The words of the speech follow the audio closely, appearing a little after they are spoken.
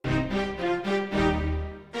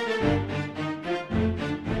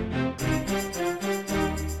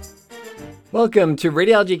Welcome to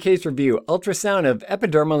Radiology Case Review, ultrasound of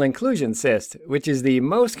epidermal inclusion cyst, which is the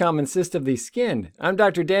most common cyst of the skin. I'm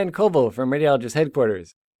Dr. Dan Koval from Radiologist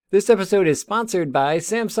Headquarters. This episode is sponsored by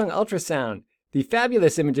Samsung Ultrasound. The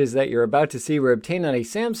fabulous images that you're about to see were obtained on a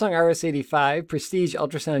Samsung RS-85 Prestige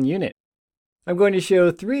ultrasound unit. I'm going to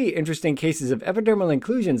show 3 interesting cases of epidermal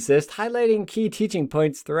inclusion cyst, highlighting key teaching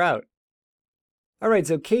points throughout. Alright,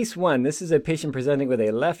 so case 1, this is a patient presenting with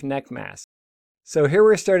a left neck mass. So here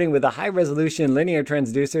we're starting with a high-resolution linear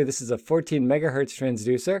transducer. This is a 14 megahertz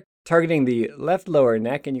transducer targeting the left lower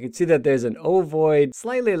neck, and you can see that there's an ovoid,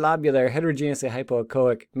 slightly lobular, heterogeneously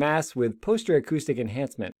hypoechoic mass with posterior acoustic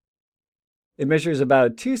enhancement. It measures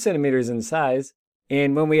about 2 centimeters in size,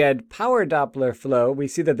 and when we add power Doppler flow, we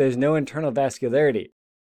see that there's no internal vascularity.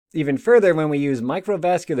 Even further, when we use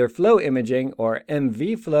microvascular flow imaging, or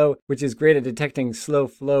MV flow, which is great at detecting slow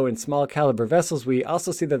flow in small caliber vessels, we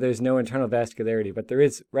also see that there's no internal vascularity, but there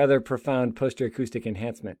is rather profound posterior acoustic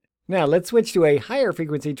enhancement. Now let's switch to a higher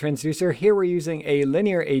frequency transducer. Here we're using a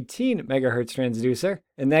linear 18 megahertz transducer,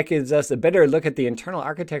 and that gives us a better look at the internal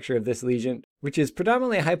architecture of this lesion, which is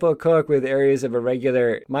predominantly hypoechoic with areas of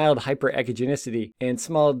irregular mild hyperechogenicity and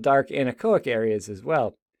small dark anechoic areas as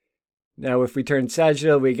well. Now, if we turn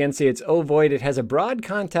sagittal, we again see it's ovoid. It has a broad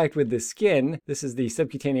contact with the skin. This is the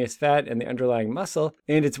subcutaneous fat and the underlying muscle,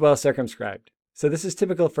 and it's well circumscribed. So this is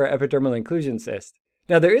typical for epidermal inclusion cyst.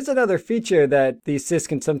 Now, there is another feature that these cysts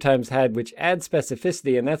can sometimes have which adds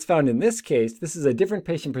specificity, and that's found in this case. This is a different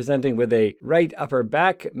patient presenting with a right upper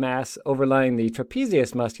back mass overlying the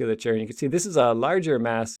trapezius musculature. And you can see this is a larger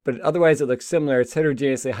mass, but otherwise it looks similar. It's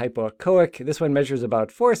heterogeneously hypoechoic. This one measures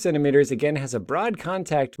about 4 centimeters. Again, has a broad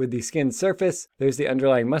contact with the skin surface. There's the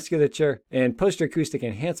underlying musculature and posterior acoustic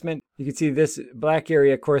enhancement. You can see this black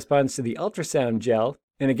area corresponds to the ultrasound gel.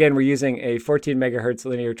 And again, we're using a 14 megahertz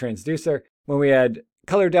linear transducer. When we add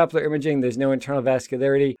color Doppler imaging, there's no internal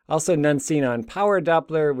vascularity. Also none seen on power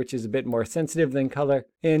Doppler, which is a bit more sensitive than color.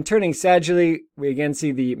 And turning sagittally, we again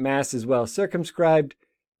see the mass is well circumscribed.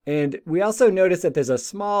 And we also notice that there's a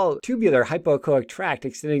small tubular hypoechoic tract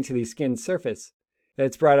extending to the skin surface.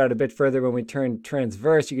 That's brought out a bit further when we turn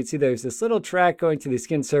transverse. You can see there's this little tract going to the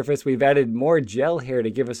skin surface. We've added more gel here to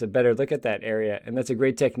give us a better look at that area. And that's a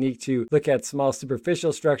great technique to look at small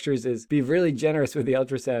superficial structures, is be really generous with the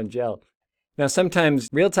ultrasound gel. Now, sometimes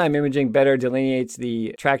real-time imaging better delineates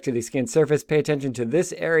the tract to the skin surface. Pay attention to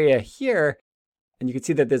this area here, and you can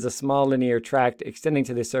see that there's a small linear tract extending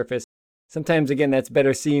to the surface. Sometimes, again, that's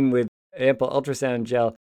better seen with ample ultrasound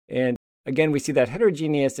gel. And again, we see that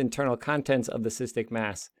heterogeneous internal contents of the cystic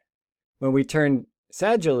mass. When we turn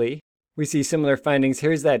sagittally, we see similar findings.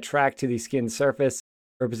 Here's that tract to the skin surface,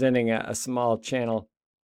 representing a small channel.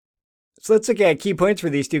 So let's look at key points for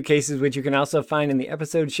these 2 cases, which you can also find in the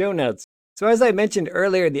episode show notes. So as I mentioned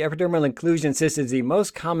earlier, the epidermal inclusion cyst is the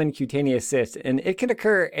most common cutaneous cyst, and it can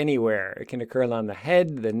occur anywhere. It can occur along the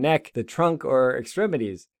head, the neck, the trunk, or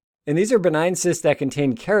extremities. And these are benign cysts that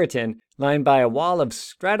contain keratin, lined by a wall of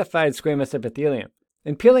stratified squamous epithelium.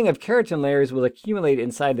 And peeling of keratin layers will accumulate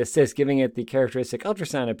inside the cyst, giving it the characteristic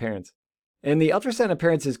ultrasound appearance. And the ultrasound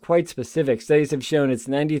appearance is quite specific. Studies have shown it's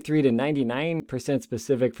 93 to 99%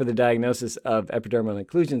 specific for the diagnosis of epidermal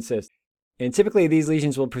inclusion cyst. And typically these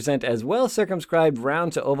lesions will present as well circumscribed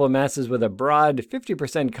round to oval masses with a broad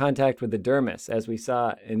 50% contact with the dermis, as we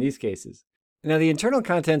saw in these cases. Now, the internal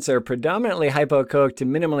contents are predominantly hypoechoic to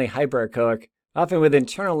minimally hyperechoic, often with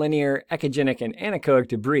internal linear, echogenic, and anechoic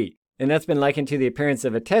debris. And that's been likened to the appearance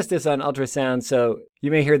of a testis on ultrasound, so you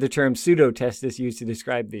may hear the term pseudotestis used to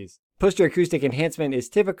describe these. Posterior acoustic enhancement is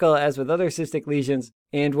typical, as with other cystic lesions,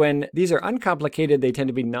 and when these are uncomplicated, they tend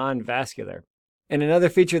to be non-vascular. And another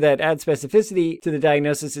feature that adds specificity to the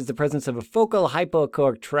diagnosis is the presence of a focal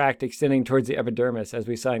hypoechoic tract extending towards the epidermis, as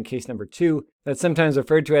we saw in case number 2. That's sometimes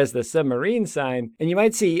referred to as the submarine sign. And you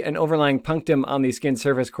might see an overlying punctum on the skin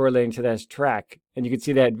surface correlating to that tract. And you can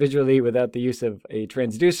see that visually without the use of a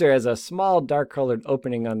transducer as a small dark-colored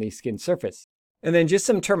opening on the skin surface. And then just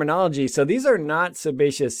some terminology. So these are not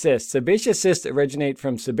sebaceous cysts. Sebaceous cysts originate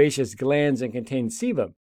from sebaceous glands and contain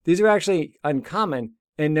sebum. These are actually uncommon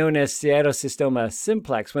and known as steatocystoma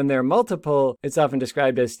simplex. When they're multiple, it's often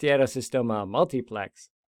described as steatocystoma multiplex.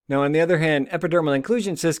 Now, on the other hand, epidermal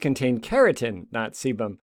inclusion cysts contain keratin, not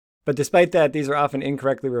sebum. But despite that, these are often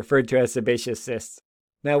incorrectly referred to as sebaceous cysts.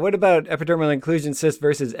 Now, what about epidermal inclusion cyst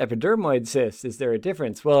versus epidermoid cyst? Is there a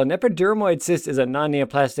difference? Well, an epidermoid cyst is a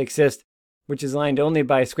non-neoplastic cyst, which is lined only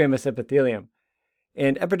by squamous epithelium.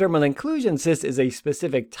 And epidermal inclusion cyst is a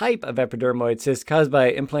specific type of epidermoid cyst caused by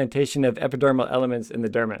implantation of epidermal elements in the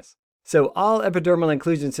dermis. So all epidermal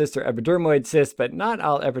inclusion cysts are epidermoid cysts, but not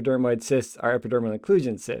all epidermoid cysts are epidermal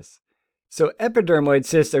inclusion cysts. So epidermoid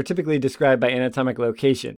cysts are typically described by anatomic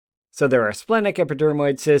location. So there are splenic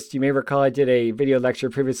epidermoid cysts. You may recall I did a video lecture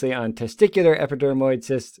previously on testicular epidermoid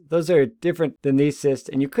cysts. Those are different than these cysts,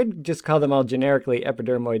 and you could just call them all generically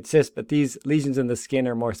epidermoid cysts, but these lesions in the skin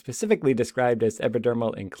are more specifically described as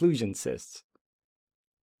epidermal inclusion cysts.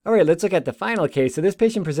 All right, let's look at the final case. So this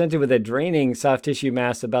patient presented with a draining soft tissue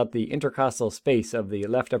mass about the intercostal space of the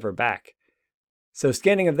left upper back. So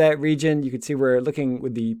scanning of that region, you can see we're looking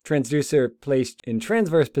with the transducer placed in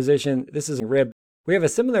transverse position. This is a rib. We have a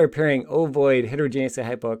similar appearing ovoid heterogeneously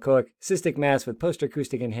hypoechoic cystic mass with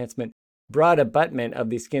post-acoustic enhancement, broad abutment of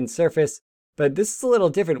the skin surface. But this is a little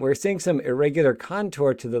different. We're seeing some irregular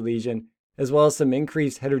contour to the lesion, as well as some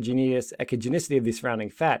increased heterogeneous echogenicity of the surrounding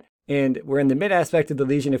fat. And we're in the mid aspect of the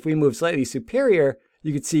lesion. If we move slightly superior,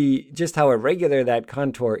 you can see just how irregular that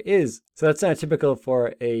contour is. So that's not typical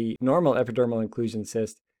for a normal epidermal inclusion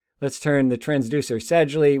cyst. Let's turn the transducer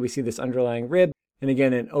sagittally. We see this underlying rib. And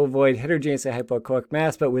again, an ovoid heterogeneously hypoechoic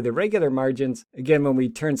mass, but with irregular margins. Again, when we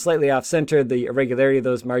turn slightly off center, the irregularity of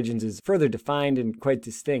those margins is further defined and quite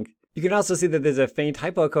distinct. You can also see that there's a faint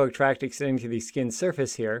hypoechoic tract extending to the skin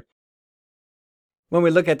surface here. When we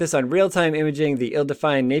look at this on real-time imaging, the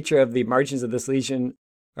ill-defined nature of the margins of this lesion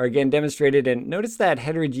are again demonstrated, and notice that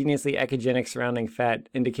heterogeneously echogenic surrounding fat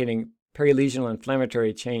indicating perilesional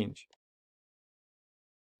inflammatory change.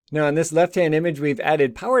 Now in this left-hand image, we've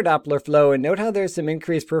added power Doppler flow, and note how there's some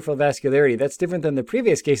increased peripheral vascularity. That's different than the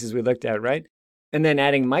previous cases we looked at, right? And then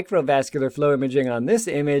adding microvascular flow imaging on this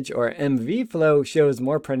image, or MV flow, shows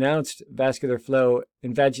more pronounced vascular flow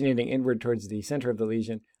invaginating inward towards the center of the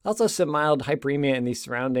lesion. Also some mild hyperemia in the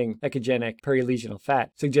surrounding echogenic perilesional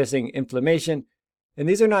fat, suggesting inflammation. And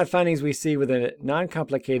these are not findings we see with a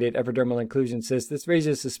non-complicated epidermal inclusion cyst. This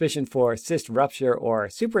raises suspicion for cyst rupture or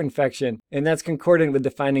superinfection, and that's concordant with the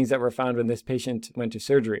findings that were found when this patient went to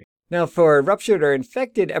surgery. Now, for ruptured or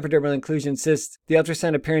infected epidermal inclusion cysts, the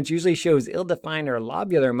ultrasound appearance usually shows ill-defined or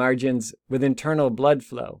lobular margins with internal blood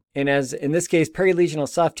flow. And as in this case, perilesional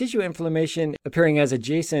soft tissue inflammation appearing as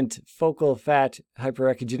adjacent focal fat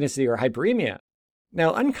hyperechogenicity or hyperemia.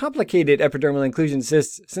 Now, uncomplicated epidermal inclusion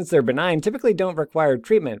cysts, since they're benign, typically don't require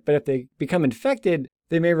treatment, but if they become infected,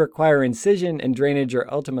 they may require incision and drainage or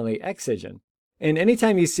ultimately excision. And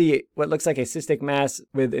anytime you see what looks like a cystic mass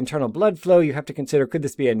with internal blood flow, you have to consider, could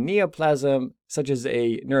this be a neoplasm, such as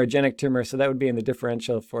a neurogenic tumor? So that would be in the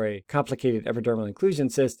differential for a complicated epidermal inclusion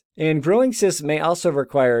cyst. And growing cysts may also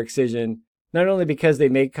require excision, not only because they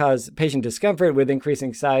may cause patient discomfort with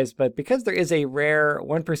increasing size, but because there is a rare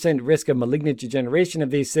 1% risk of malignant degeneration of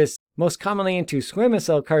these cysts, most commonly into squamous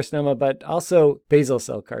cell carcinoma, but also basal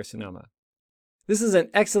cell carcinoma. This is an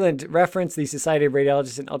excellent reference, the Society of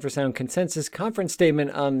Radiologists and Ultrasound Consensus Conference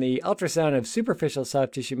Statement on the Ultrasound of Superficial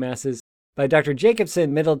Soft Tissue Masses by Dr.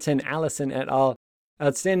 Jacobson, Middleton, Allison et al.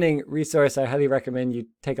 Outstanding resource. I highly recommend you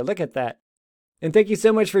take a look at that. And thank you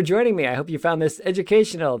so much for joining me. I hope you found this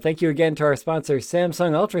educational. Thank you again to our sponsor,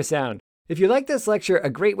 Samsung Ultrasound. If you like this lecture, a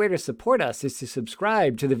great way to support us is to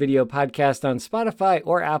subscribe to the video podcast on Spotify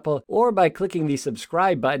or Apple, or by clicking the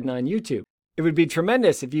subscribe button on YouTube. It would be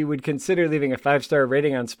tremendous if you would consider leaving a 5-star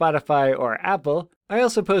rating on Spotify or Apple. I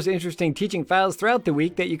also post interesting teaching files throughout the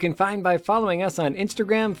week that you can find by following us on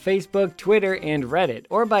Instagram, Facebook, Twitter, and Reddit,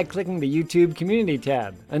 or by clicking the YouTube community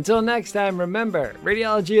tab. Until next time, remember,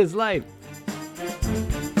 radiology is life.